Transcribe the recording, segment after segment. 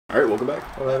Alright, welcome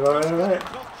back. Alright.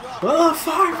 Oh,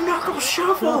 five knuckle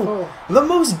shuffle! The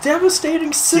most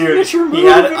devastating signature Dude, move he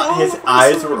had, in all his of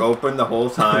eyes wrestling. were open the whole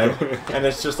time, and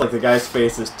it's just like the guy's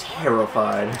face is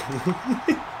terrified.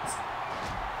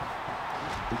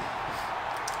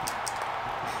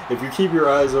 If you keep your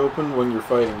eyes open when you're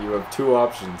fighting, you have two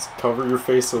options. Cover your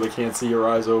face so they can't see your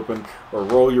eyes open, or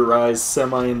roll your eyes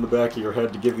semi in the back of your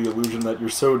head to give the illusion that you're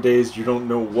so dazed you don't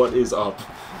know what is up.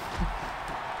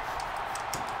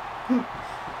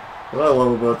 What I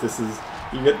love about this is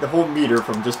you get the whole meter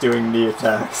from just doing knee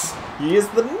attacks. He is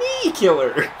the knee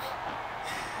killer!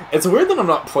 It's weird that I'm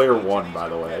not player one, by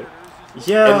the way.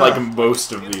 Yeah. In, like,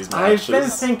 most of these matches. I've been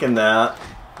thinking that.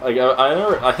 Like,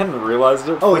 I hadn't realized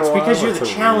it. Oh, for it's a because while you're the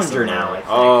until challenger recently. now, I think.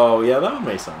 Oh, yeah, that would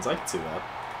make sense. I can see that.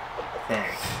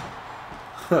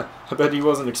 Thanks. I bet he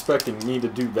wasn't expecting me to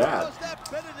do that.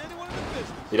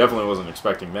 He definitely wasn't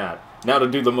expecting that. Now to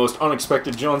do the most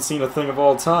unexpected John Cena thing of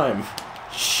all time.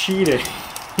 Cheating.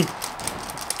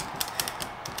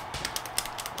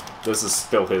 This is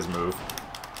still his move.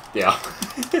 Yeah.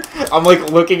 I'm like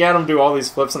looking at him do all these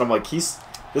flips and I'm like, this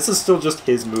is still just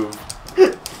his move.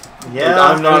 Yeah,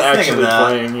 like, I'm not I was actually that.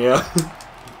 playing, yeah.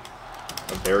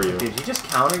 How dare you. Did you just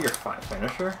counter your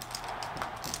finisher?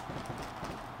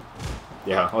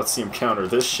 Yeah, let's see him counter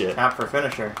this shit. Tap for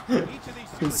finisher.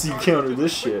 Let's see you counter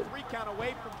this shit.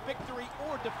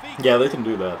 Yeah, they can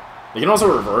do that. They can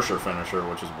also reverse your finisher,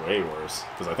 which is way worse.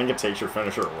 Because I think it takes your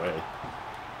finisher away.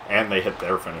 And they hit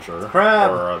their finisher.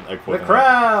 Crab! Or The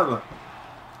crab!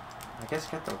 I guess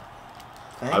get the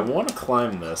thing. I want to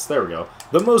climb this. There we go.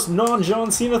 The most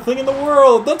non-John Cena thing in the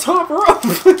world! The top rope!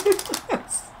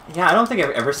 Yeah, I don't think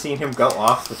I've ever seen him go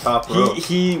off the top rope.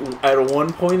 He, at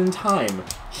one point in time,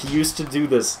 he used to do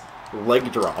this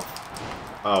leg drop.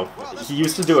 Oh, he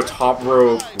used to do a top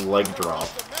rope leg drop.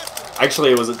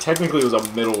 Actually, technically it was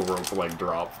a middle rope leg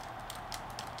drop.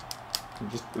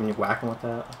 Just when you whack him with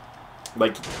that.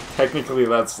 Like, technically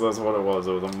that's what it was.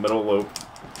 It was a middle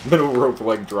rope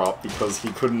leg drop because he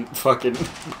couldn't fucking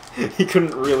he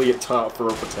couldn't really at top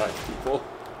rope attack people.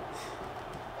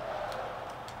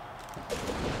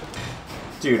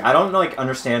 Dude, I don't like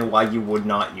understand why you would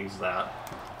not use that.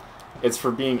 It's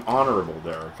for being honorable,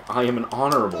 Derek. I am an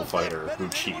honorable fighter who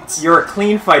cheats. You're a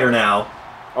clean fighter now.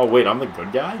 Oh wait, I'm the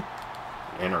good guy?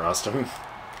 Interesting.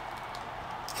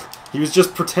 He was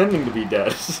just pretending to be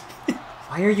dead.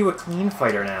 Why are you a clean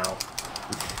fighter now?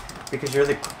 Because you're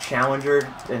the challenger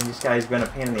and this guy's been a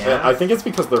pain in the ass? I think it's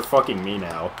because they're fucking me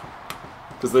now.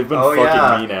 Because they've been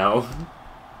fucking me now.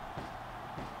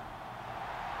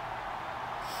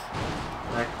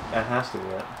 That has to be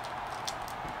it.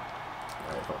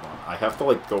 Alright, hold on. I have to,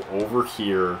 like, go over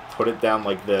here, put it down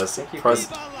like this, press...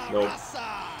 Nope.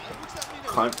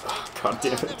 Climb... Oh, God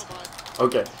damn it.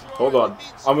 Okay, hold on.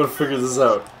 I'm gonna figure this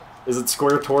out. Is it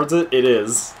square towards it? It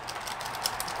is.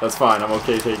 That's fine, I'm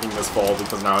okay taking this fall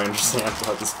because now I understand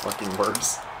how this fucking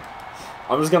works.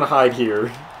 I'm just gonna hide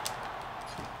here.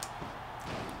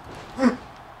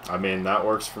 I mean, that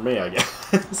works for me, I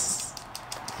guess.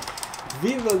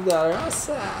 Viva la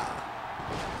raza!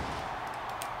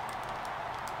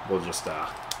 We'll just,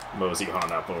 mosey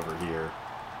on up over here.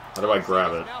 How do I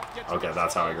grab it? Okay,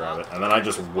 that's how I grab it. And then I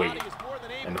just wait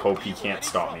and hope he can't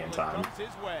stop me in time.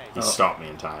 He stopped me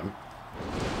in time.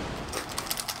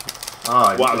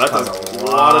 Oh, wow, that does a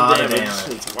lot of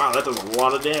damage. Wow, that does a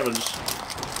lot of damage.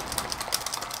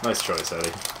 Nice choice,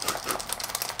 Eddie.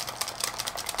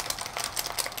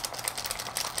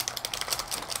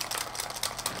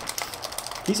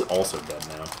 He's also dead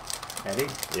now. Eddie?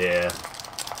 Yeah.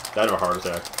 Died of a heart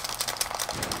attack.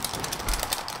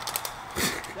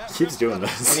 He keeps doing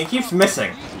this. And he keeps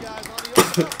missing.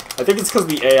 I think it's because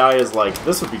the AI is like,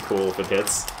 this would be cool if it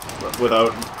hits,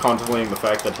 without contemplating the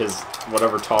fact that his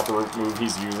whatever top rope move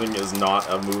he's using is not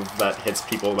a move that hits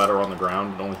people that are on the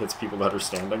ground, it only hits people that are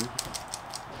standing.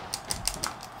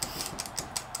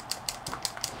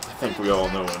 I think we all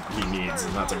know what he needs,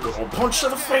 and that's a good old punch to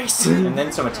the face! And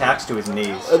then some attacks to his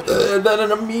knees. And then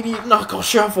an immediate knuckle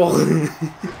shuffle!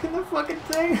 The fucking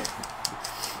thing!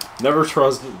 Never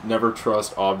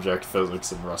trust object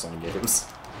physics in wrestling games.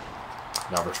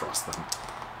 Never trust them.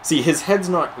 See, his head's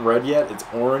not red yet, it's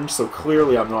orange, so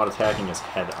clearly I'm not attacking his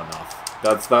head enough.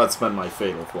 That's been my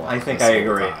fatal flaw. I think I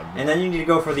agree. And then you need to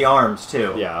go for the arms,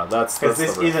 too. Yeah, that's because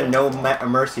this is a no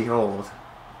mercy hold.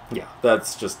 Yeah,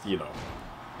 that's just, you know,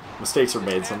 mistakes are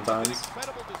made sometimes.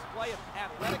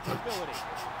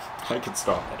 I could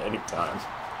stop at any time.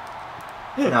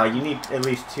 No, you need at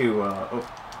least two,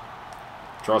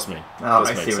 Trust me. Oh, this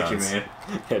I makes see what sense. you mean.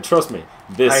 Yeah, trust me.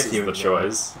 This is the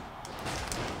choice.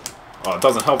 Oh, it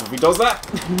doesn't help if he does that.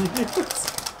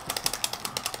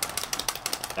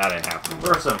 That didn't happen.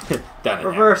 Reverse him. That didn't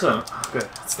Reverse happen. him. Good.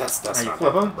 That's Now you not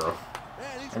flip him, bro.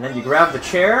 and then you grab the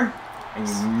chair and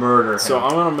you murder him. So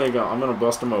I'm gonna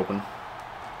bust him open.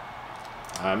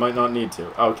 I might not need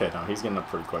to. Okay, no, he's getting up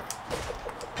pretty quick.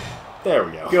 There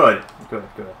we go. Good.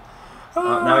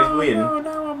 Now he's bleeding. Oh,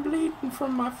 now I'm bleeding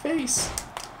from my face.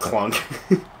 Clunk.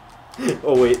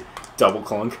 Oh wait, double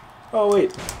clunk. Oh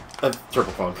wait,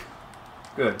 triple clunk.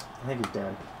 Good. I think he's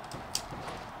dead.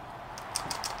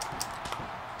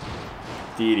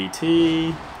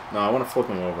 DDT. No, I want to flip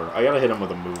him over. I gotta hit him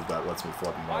with a move that lets me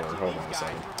flip him over. Hold on a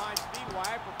second.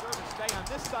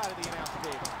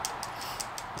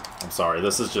 I'm sorry,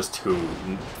 this is just too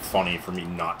funny for me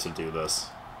not to do this.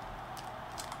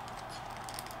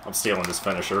 I'm stealing his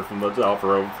finisher from the top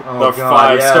rope. Oh, the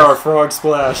God, 5-star frog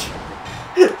splash.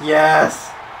 Yes!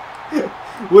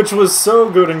 Which was so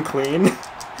good and clean.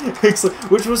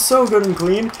 Which was so good and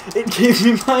clean, it gave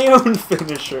me my own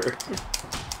finisher.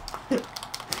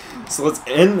 So let's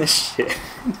end this shit.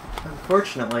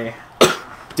 Unfortunately.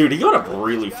 Dude, he got up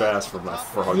really fast from that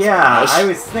frog Yeah, splash. I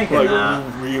was thinking like,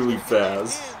 that. really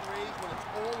fast.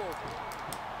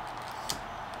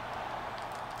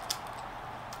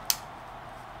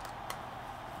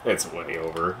 It's way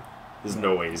over. There's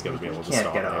no way he's going to be able to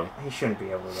stop get me. up. He shouldn't be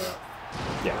able to get up.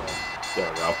 Yeah, there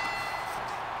we go.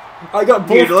 I got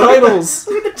both titles!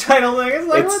 Look at the title thing. It's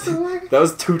like, what the fuck? That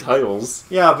was 2 titles.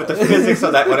 Yeah, but the physics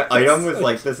of that item was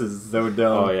like, this is so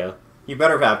dumb. Oh, yeah. You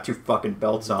better have 2 fucking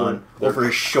belts on over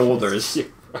his shoulders. Yeah,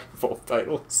 both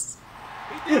titles.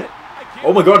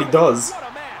 Oh my god, he does.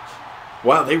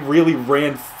 Wow, they really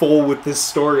ran full with this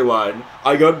storyline.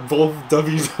 I got both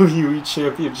WWE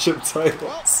Championship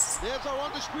titles. There's our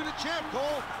undisputed champ,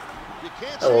 Cole. You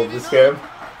can't I love this game.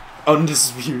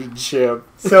 Undisputed champ.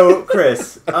 So,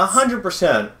 Chris,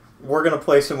 100%, we're going to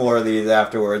play some more of these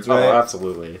afterwards, right? Oh,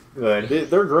 absolutely. Good.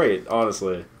 They're great,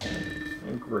 honestly.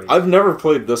 Great. I've never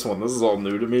played this one. This is all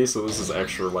new to me, so this is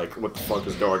extra, like, what the fuck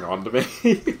is going on to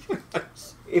me?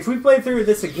 If we play through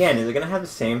this again, is it going to have the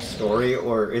same story,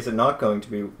 or is it not going to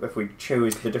be if we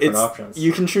choose the different options?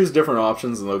 You can choose different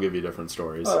options, and they'll give you different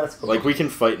stories. Oh, that's cool. Like, we can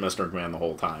fight Mr. McMahon the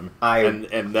whole time.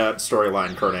 And that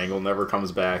storyline, Kurt Angle never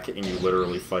comes back, and you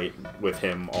literally fight with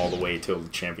him all the way till the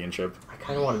championship. I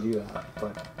kind of want to do that,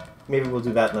 but maybe we'll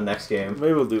do that in the next game.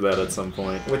 Maybe we'll do that at some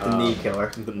point. With the knee killer.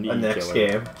 The knee next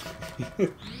killer.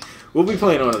 game. We'll be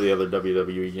playing one of the other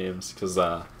WWE games, because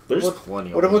there's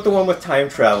plenty of What them. about the one with time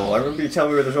travel? I remember you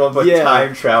telling me there's one with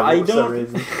time travel for some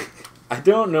reason. I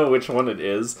don't know which one it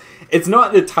is. It's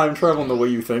not the time travel in the way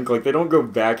you think. Like, they don't go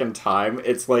back in time.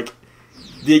 It's like,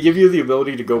 they give you the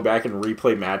ability to go back and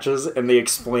replay matches, and they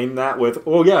explain that with,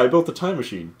 oh yeah, I built a time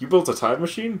machine. You built a time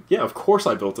machine? Yeah, of course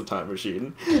I built a time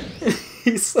machine.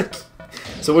 He's like,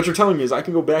 so what you're telling me is I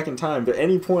can go back in time to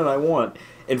any point I want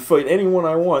and fight anyone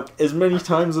I want as many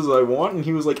times as I want? And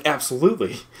he was like,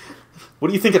 absolutely. What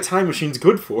do you think a time machine's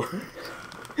good for?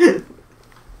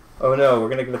 Oh no, we're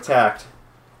gonna get attacked.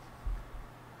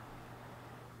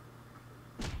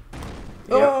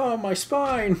 Oh, my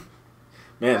spine!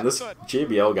 Man, this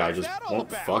JBL guy just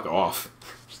won't fuck off.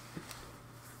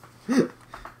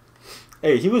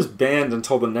 Hey, he was banned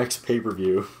until the next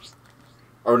pay-per-view.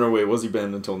 Or no, wait, was he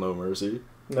banned until No Mercy?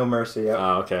 No Mercy, yeah.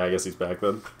 Oh, okay, I guess he's back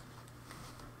then.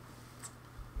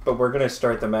 But we're gonna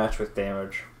start the match with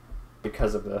damage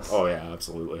because of this. Oh yeah,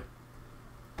 absolutely.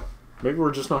 Maybe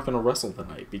we're just not gonna wrestle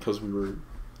tonight because we were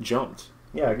jumped.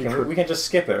 Yeah, we can just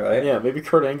skip it, right? Yeah, maybe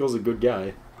Kurt Angle's a good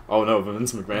guy. Oh no,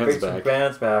 Vince McMahon's back.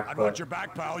 McMahon's back. I got your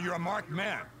back, pal. You're a marked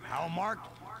man. How marked?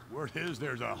 Word is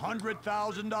there's a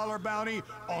 $100,000 bounty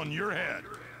on your head.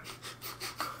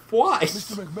 Why?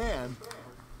 Mr. McMahon,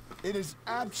 it is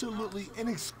absolutely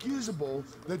inexcusable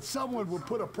that someone would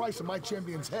put a price on my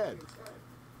champion's head.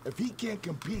 If he can't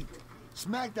compete,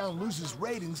 SmackDown loses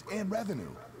ratings and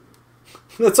revenue.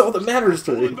 That's all that matters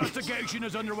to The me. investigation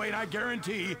is underway, and I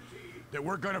guarantee that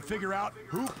we're going to figure out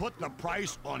who put the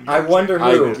price on your I wonder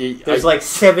who. There's like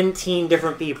 17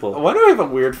 different people. Why do I have a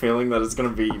weird feeling that it's going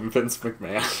to be Vince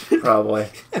McMahon? Probably.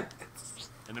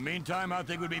 In the meantime, I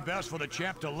think it would be best for the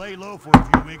champ to lay low for a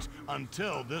few weeks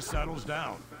until this settles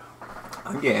down.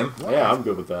 I'm game. Yeah, I'm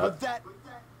good with that. But that...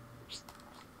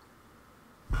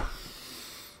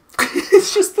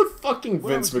 It's just the fucking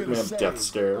What I Vince was gonna McMahon say, death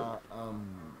stare.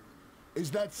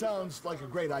 is that sounds like a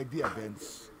great idea,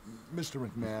 Vince. Mr.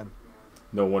 McMahon.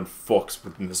 No one fucks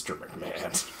with Mr.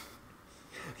 McMahon.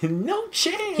 No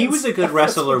chance. He was a good That's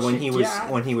wrestler what when you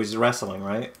he was wrestling,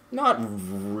 right? Not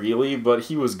really, but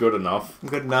he was good enough.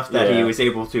 Good enough that he was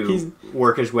able to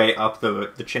work his way up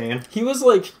the chain. He was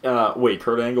like, wait,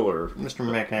 Kurt Angle or Mr.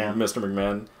 McMahon. Mr.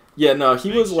 McMahon. Yeah, no,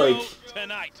 he was like...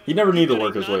 He never needed to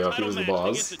work his way up. He was the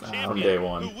boss from day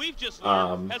one. He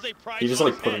just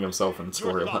like putting himself in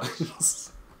storylines.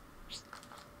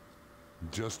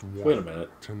 Just one. Wait a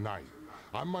minute. Tonight,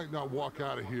 I might not walk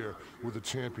out of here with a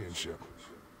championship,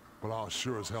 but I'll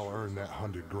sure as hell earn that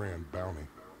 $100,000 bounty.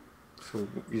 So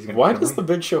he's gonna Why kill does me? the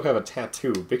Big Show have a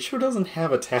tattoo? Big Show doesn't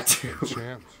have a tattoo.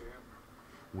 Champ,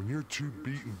 when you're too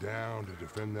beaten down to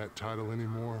defend that title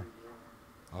anymore,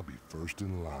 I'll be first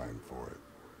in line for it.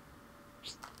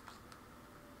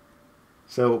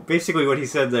 So basically, what he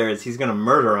said there is he's gonna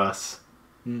murder us.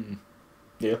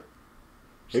 Yeah.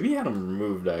 Maybe he had them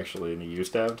removed, actually, and he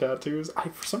used to have tattoos.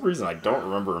 For some reason, I don't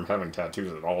remember him having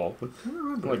tattoos at all.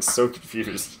 I'm, like, so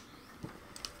confused.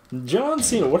 John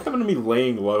Cena, what happened to me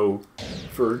laying low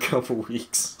for a couple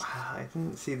weeks? I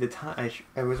didn't see the time.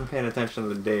 I wasn't paying attention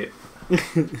to the date.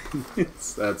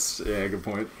 That's, yeah, a good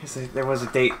point. Because there was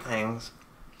a date thing.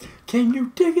 Can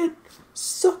you dig it,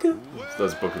 sucker?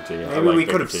 That's Booker T. Maybe we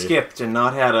could have skipped and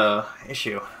not had a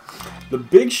issue. The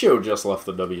Big Show just left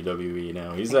the WWE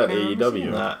now. He's at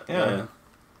AEW. Yeah.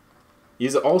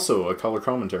 He's also a color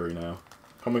commentary now.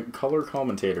 Color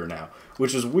commentator now.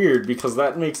 Which is weird because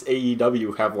that makes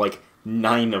AEW have like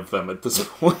 9 of them at this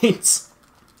point.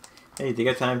 Hey, they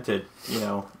got time to, you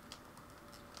know...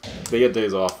 They get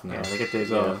days off now. Yeah, they get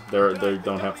days off. They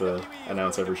don't have to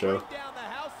announce every show.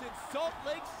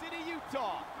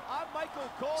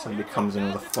 Somebody comes in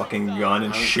with a fucking gun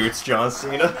and shoots John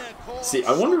Cena. See,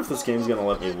 I wonder if this game's gonna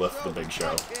let me lift the Big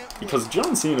Show. Because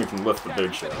John Cena can lift the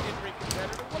Big Show.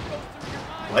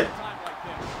 What?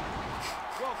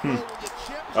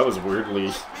 That was weirdly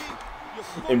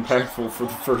impactful for the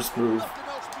first move.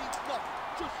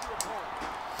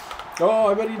 Oh,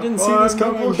 I bet he didn't see this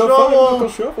coming. The knuckle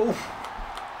shuffle.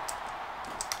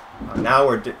 Now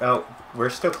we're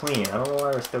still clean. I don't know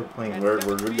why we're still clean. We're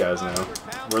good guys now.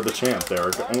 We're the champ,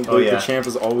 Derek. Oh, yeah. The champ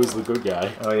is always the good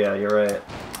guy. Oh yeah, you're right.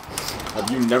 Have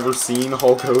you never seen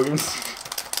Hulk Hogan?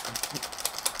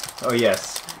 Oh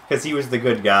yes, because he was the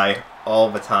good guy all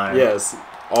the time. Yes,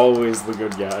 always the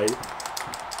good guy.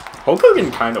 Hulk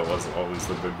Hogan kind of was always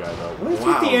the good guy, though. What is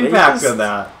with the impact of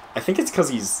that? I think it's because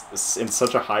he's in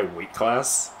such a high weight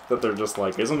class that they're just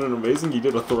like, isn't it amazing he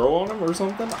did a throw on him or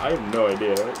something? I have no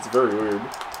idea. It's very weird.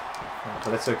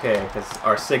 But it's okay, because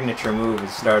our signature move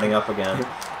is starting up again.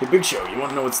 Hey, Big Show, you want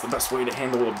to know what's the best way to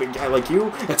handle a big guy like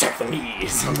you? Attack the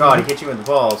knees. Oh god, he hit you in the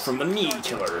balls. From the knee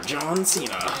killer, John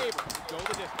Cena.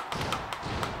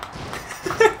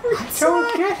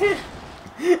 Don't get it!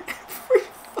 Every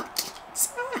fucking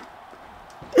time.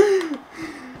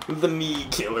 The knee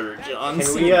killer, John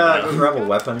Cena. Can we go grab a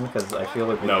weapon? Because I feel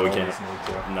like we No, we always can't. need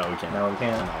to. No, we can't. No, we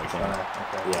can't? No, we can't.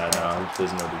 Okay. Yeah, no,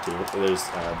 there's no DQ. There's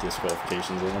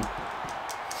disqualifications in them.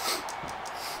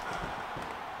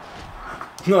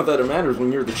 Not that it matters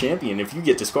when you're the champion. If you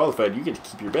get disqualified, you get to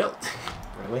keep your belt.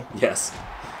 Really? Yes.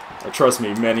 Trust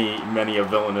me, many a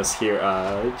villainous here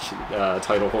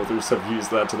title holders have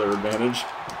used that to their advantage.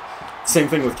 Same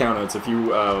thing with countouts. If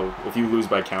you lose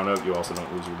by countout, you also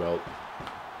don't lose your belt.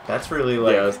 That's really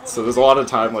like... Yeah, so there's a lot of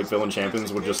time like villain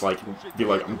champions would just like be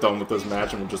like, I'm done with this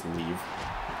match, and would just leave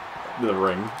the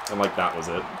ring, and like that was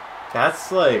it.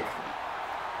 That's like...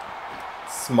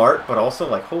 smart, but also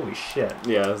like, holy shit.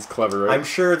 Yeah, it's clever, right? I'm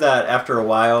sure that after a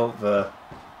while, the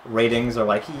ratings are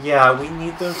like, yeah, we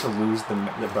need them to lose the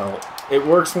belt. It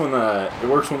works when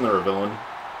they're a villain.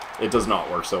 It does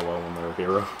not work so well when they're a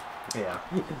hero. Yeah.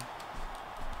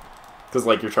 Because,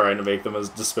 like, you're trying to make them as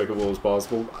despicable as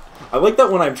possible. I like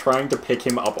that when I'm trying to pick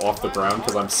him up off the ground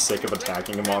because I'm sick of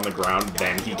attacking him on the ground,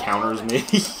 then he counters me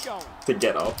to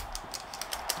get up.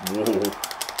 Whoa.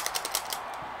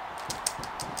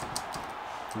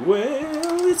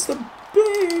 Well, it's the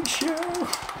Big Show.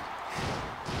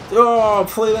 Oh,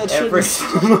 play that shit in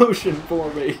slow motion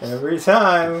for me. Every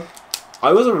time.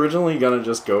 I was originally gonna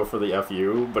just go for the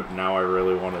FU, but now I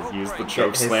really want to use the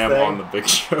choke slam on the Big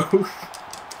Show.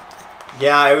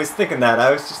 Yeah, I was thinking that.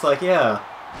 I was just like, yeah,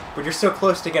 but you're so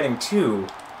close to getting 2,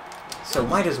 so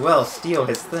might as well steal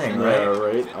his thing, right? Yeah,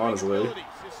 right. Honestly.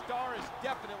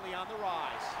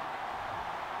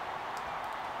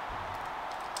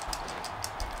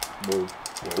 Whoa.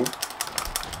 Whoa.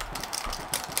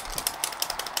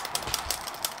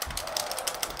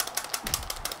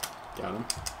 Got him.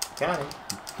 Got him.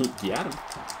 Got him.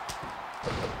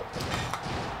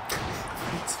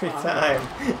 Every time.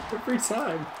 Every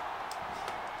time.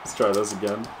 Let's try this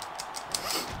again.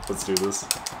 Let's do this.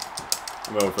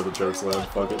 I'm going for the choke slam.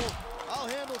 Fuck it. I'll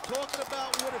handle talking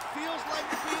about what it feels like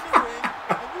to be in the ring,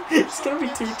 and you It's gonna be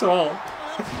too tall.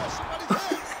 somebody's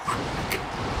head.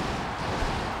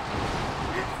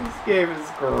 game is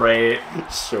great.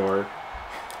 Sure.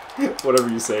 Whatever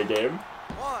you say, game.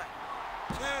 1,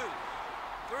 2,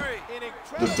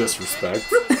 3. The disrespect.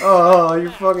 Oh, you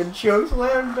fucking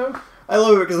chokeslammed him. I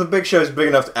love it because the Big Show's big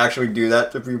enough to actually do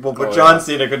that to people, but Oh, John yeah.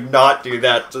 Cena could not do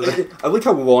that to them. I like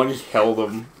how long he held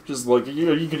him. Just like, you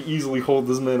know, you could easily hold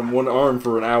this man in one arm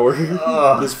for an hour.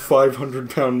 This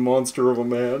 500-pound monster of a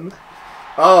man.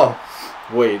 Oh.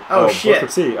 Wait. Oh, shit.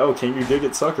 Booker T. Oh, can you dig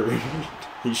it, sucker?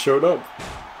 He showed up.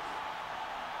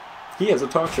 He has a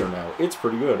talk show now. It's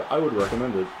pretty good. I would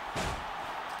recommend it.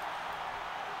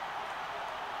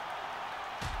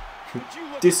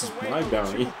 This is my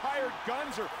bounty. Hired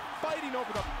guns are fighting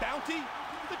over the bounty.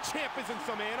 The champ isn't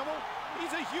some animal.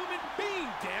 He's a human being,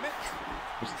 damn it.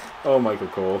 Oh, Michael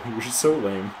Cole, you're so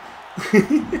lame.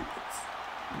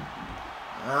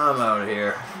 I'm out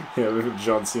here. Yeah,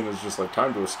 John Cena's just like,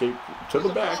 time to escape to the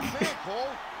back.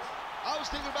 I was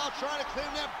thinking about trying to claim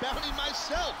that bounty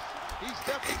myself. He's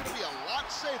definitely going to be a lot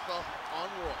safer on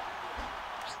Raw.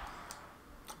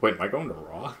 Wait, am I going to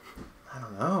Raw? I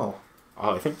don't know.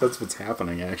 Oh, I think that's what's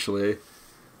happening, actually.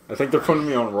 I think they're putting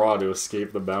me on Raw to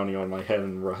escape the bounty on my head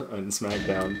in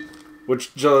Smackdown.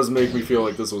 Which does make me feel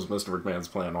like this was Mr. McMahon's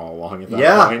plan all along at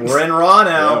that point. We're in Raw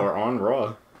now. Yeah, we're on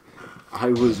Raw. I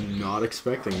was not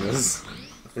expecting this.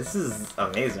 This is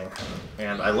amazing.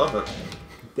 And I love it.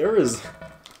 There is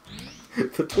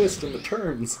the twist and the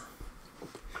turns.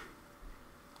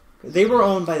 They were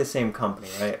owned by the same company,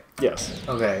 right? Yes.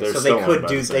 Okay, They're so still they owned could by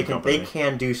do the same they company.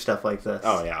 can do stuff like this.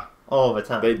 Oh yeah. All the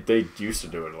time. They used to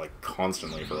do it like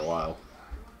constantly for a while.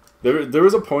 There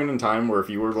was a point in time where if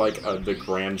you were like the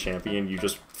grand champion, you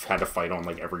just had to fight on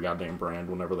like every goddamn brand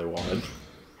whenever they wanted.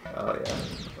 Oh yeah.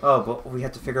 Oh, but we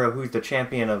have to figure out who's the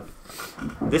champion of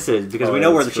this is because Oh, we yeah,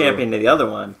 know we're the that's true. champion of the other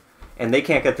one, and they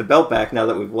can't get the belt back now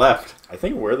that we've left. I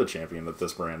think we're the champion at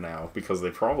this brand now because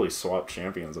they probably swapped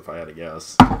champions if I had to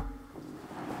guess.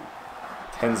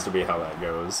 Tends to be how that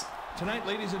goes. Tonight,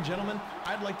 ladies and gentlemen,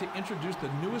 I'd like to introduce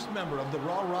the newest member of the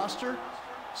Raw roster,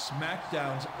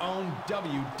 SmackDown's own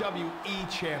WWE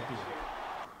champion.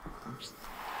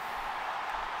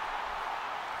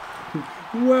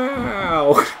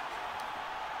 Wow! I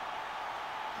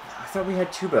thought we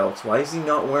had two belts. Why is he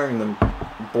not wearing them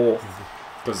both?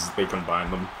 Because they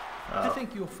combine them. I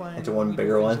think you'll find Into one we do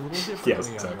bigger things one? a little differently Yes,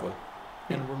 on exactly. Raw,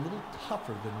 and we're a little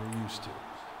tougher than we're used to.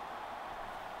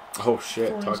 Oh shit,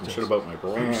 For talking instance, shit about my here's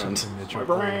brand. something that My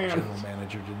your old brand! general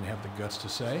manager didn't have the guts to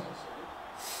say.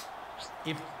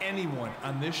 If anyone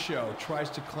on this show tries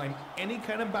to claim any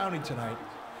kind of bounty tonight,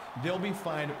 they'll be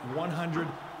fined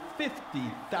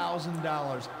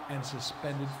 $150,000 and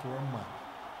suspended for a month.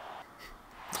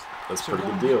 That's a So pretty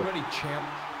go good deal. get ready, champ,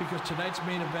 because tonight's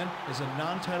main event is a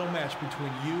non-title match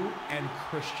between you and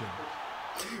Christian.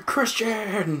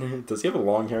 Christian! Does he have a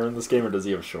long hair in this game or does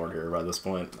he have short hair by this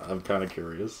point? I'm kind of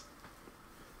curious.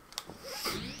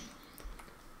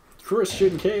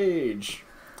 Christian Cage!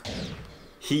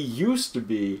 He used to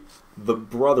be the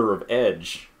brother of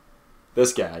Edge.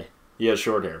 This guy. He has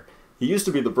short hair. He used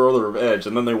to be the brother of Edge,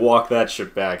 and then they walked that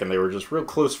shit back, and they were just real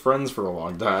close friends for a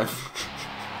long time.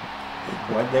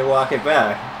 Why'd they walk it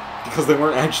back? Because they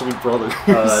weren't actually brothers.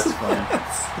 Oh, that's fine.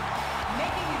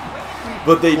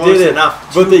 But they Close did it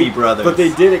enough but to they, be brothers. But they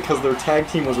did it because their tag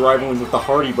team was rivaling with the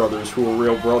Hardy Brothers, who were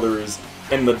real brothers,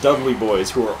 and the Dudley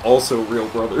Boys, who are also real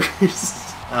brothers.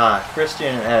 Christian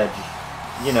and Edge.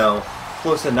 You know,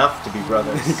 close enough to be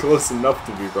brothers. Close enough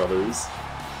to be brothers.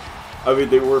 I mean,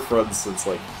 they were friends since,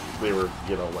 like, they were,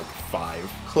 you know, like 5.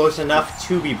 Close enough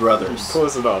to be brothers.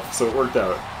 Close enough, so it worked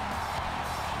out.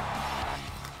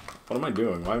 What am I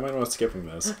doing? Why am I not skipping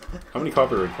this? How many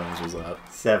copyright claims was that?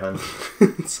 7.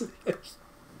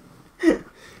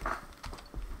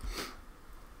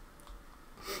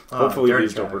 Hopefully Dirty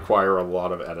these don't Track. require a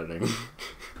lot of editing.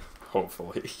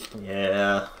 Hopefully.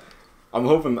 Yeah. I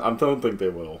don't think they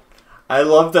will. I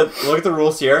love that. Look at the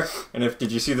rules here. And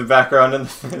did you see the background in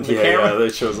the Yeah, camera?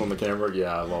 that shows on the camera.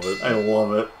 Yeah, I love it. I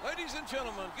love it. Ladies and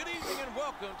gentlemen, good evening and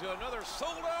welcome to another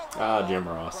sold-out Jim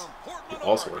Ross. from Portland,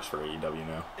 Also Oregon. works for AEW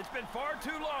now. It's been far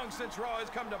too long since Raw has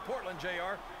come to Portland,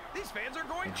 JR. These fans are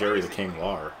going Jerry the crazy. King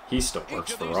Lawler. He still Each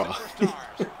works of for these Raw.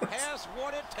 superstars has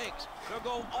what it takes to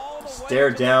go all the way Stare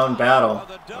to the down top battle. of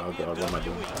the Oh god, what am I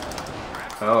doing? WWE.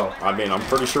 Oh, I mean, I'm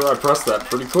pretty sure I pressed that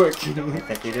pretty quick. I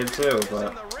think you did too, but...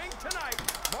 In the ring tonight,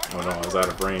 Mark Oh no, I was out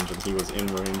of range and he was in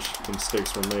range. The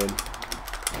mistakes were made.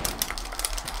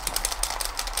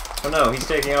 Oh no, he's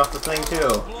taking off the thing too.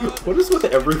 What is with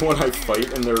everyone I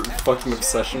fight and their fucking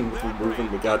obsession with removing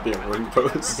the goddamn ring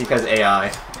post? Because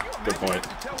AI. Good point.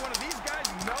 tell one of these guys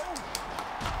no.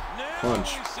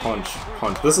 Punch, punch,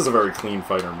 punch. This is a very clean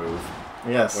fighter move.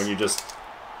 Yes. When you just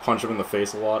punch him in the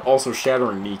face a lot. Also,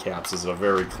 shattering kneecaps is a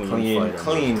very clean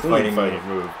fighting fighting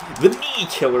move. The knee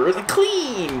killer is a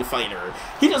clean fighter.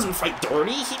 He doesn't fight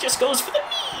dirty, he just goes for the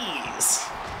knees.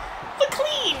 The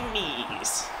clean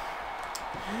knees.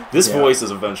 This voice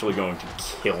is eventually going to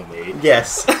kill me.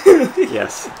 Yes.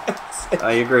 Yes.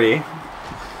 I agree.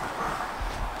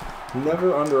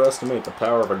 Never underestimate the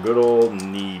power of a good old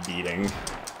knee beating.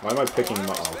 Why am I picking him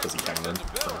up? Oh, because he can.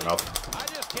 Fair enough.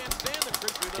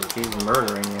 He's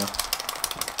murdering you.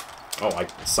 Oh, I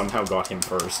somehow got him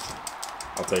first.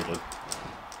 I'll take it.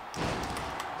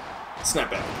 Snap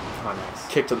back. Oh, nice.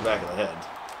 Kick to the back of the head.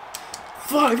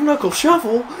 5-knuckle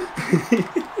shuffle!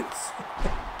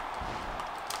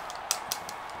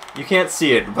 You can't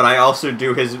see it, but I also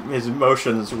do his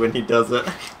motions when he does it.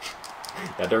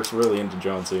 Yeah, Dirk's really into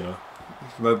John Cena.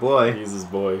 My boy. He's his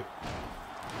boy.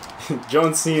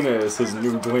 John Cena is his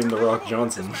new Dwayne The Rock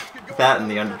Johnson. That and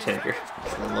The Undertaker.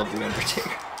 I love The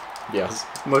Undertaker. Yes.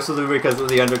 Mostly because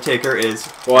The Undertaker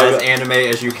is as anime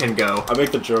as you can go. I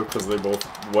make the joke because they both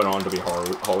went on to be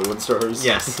Hollywood stars.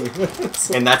 Yes.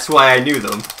 And that's why I knew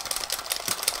them.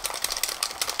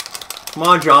 Come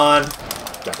on, John.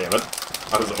 God damn it.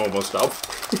 I was almost up.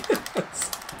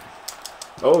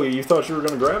 Oh, you thought you were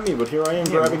going to grab me, but here I am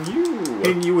grabbing you.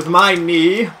 Hitting you with my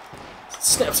knee.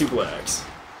 Snap suplex.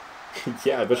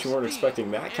 Yeah, I bet you weren't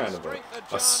expecting that kind of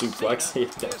a suplex. Yeah,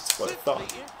 that's what I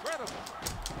thought.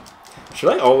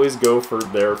 Should I always go for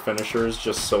their finishers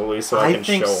just solely so I can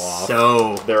show off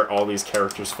all these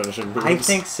characters' finishing moves? I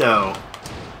think so.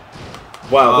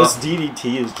 Wow, this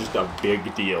DDT is just a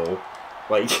big deal.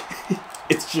 Like,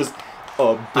 it's just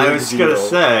a big deal. I was gonna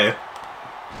say.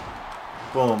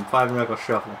 Boom, 5-knuckle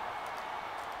shuffle.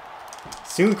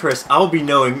 Soon, Chris, I'll be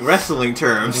knowing wrestling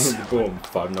terms. Boom,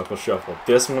 5-knuckle shuffle.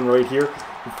 This one right here,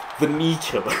 the knee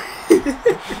killer.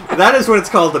 That is what it's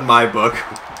called in my book.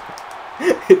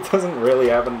 It doesn't really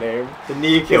have a name. The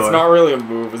knee killer. It's not really a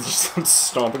move, it's just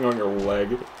stomping on your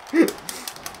leg.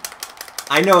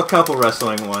 I know a couple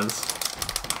wrestling ones.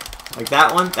 Like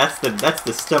that one, that's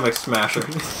the stomach smasher.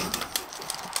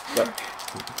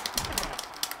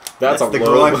 That's a the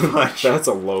low groin punch. That's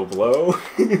a low blow.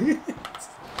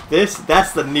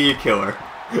 That's the knee killer.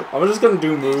 I'm just gonna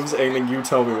do moves and then you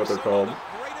tell me what they're called.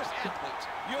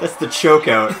 That's the choke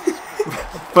out.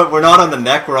 But we're not on the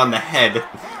neck, we're on the head.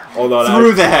 Hold on.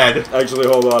 Through the head. Actually,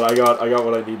 hold on. I got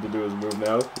what I need to do as a move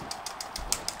now.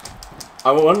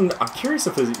 I'm curious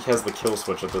if he has the kill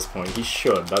switch at this point. He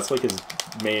should. That's like his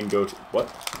main go-to. What?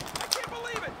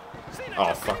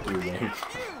 Oh, fuck you, game.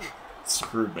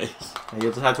 Screwed me.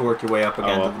 You'll just have to work your way up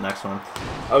again to the next one.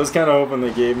 I was kind of hoping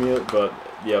they gave me it, but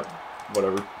yep,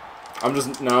 whatever. I'm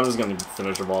just gonna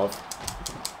finish him off.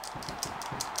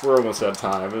 We're almost at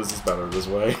time. This is better this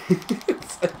way.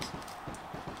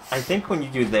 I think when you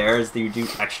do theirs, you do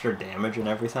extra damage and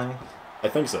everything. I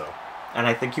think so. And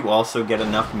I think you also get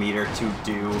enough meter to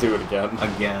do it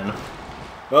again.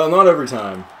 Well, not every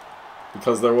time,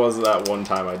 because there was that one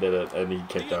time I did it and he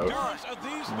kicked out.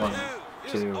 1,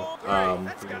 2.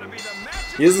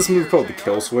 He has this move called the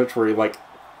kill switch where he like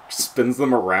spins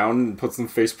them around and puts them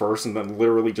face first and then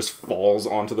literally just falls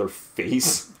onto their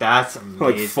face. That's amazing.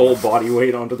 Like full body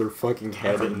weight onto their fucking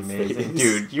head and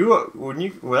face. Dude, when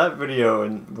that video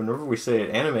and whenever we say it,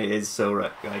 anime is so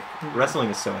like wrestling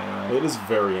is so anime. It is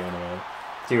very anime.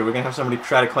 Dude, we're gonna have somebody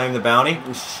try to claim the bounty.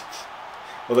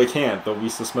 Well, they can't. They'll be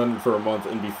suspended for a month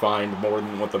and be fined more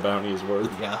than what the bounty is worth.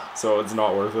 Yeah. So it's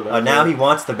not worth it. Now he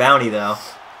wants the bounty though.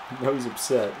 Now he's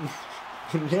upset.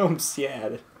 Now I'm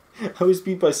sad. I was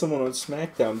beat by someone on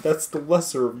Smackdown. That's the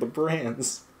lesser of the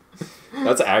brands.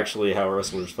 That's actually how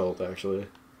wrestlers felt, actually.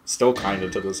 Still kind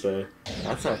of to this day.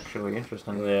 That's actually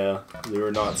interesting. Yeah. They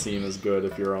were not seen as good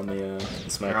if you're on the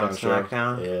Smackdown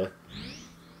show. Yeah.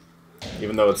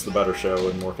 Even though it's the better show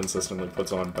and more consistently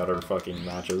puts on better fucking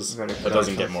matches, it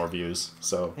doesn't get more views,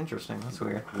 so... Interesting, that's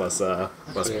weird. Less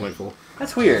pointful.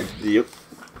 That's weird. Yep.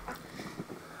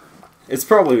 It's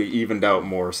probably evened out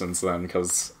more since then,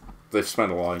 because they've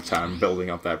spent a long time building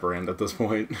up that brand at this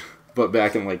point. But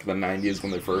back in, like, the 90s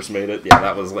when they first made it, yeah,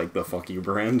 that was, like, the fuck you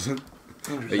brand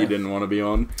that you didn't want to be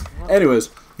on. Anyways,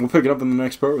 we'll pick it up in the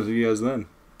next part with you guys then.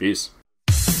 Peace.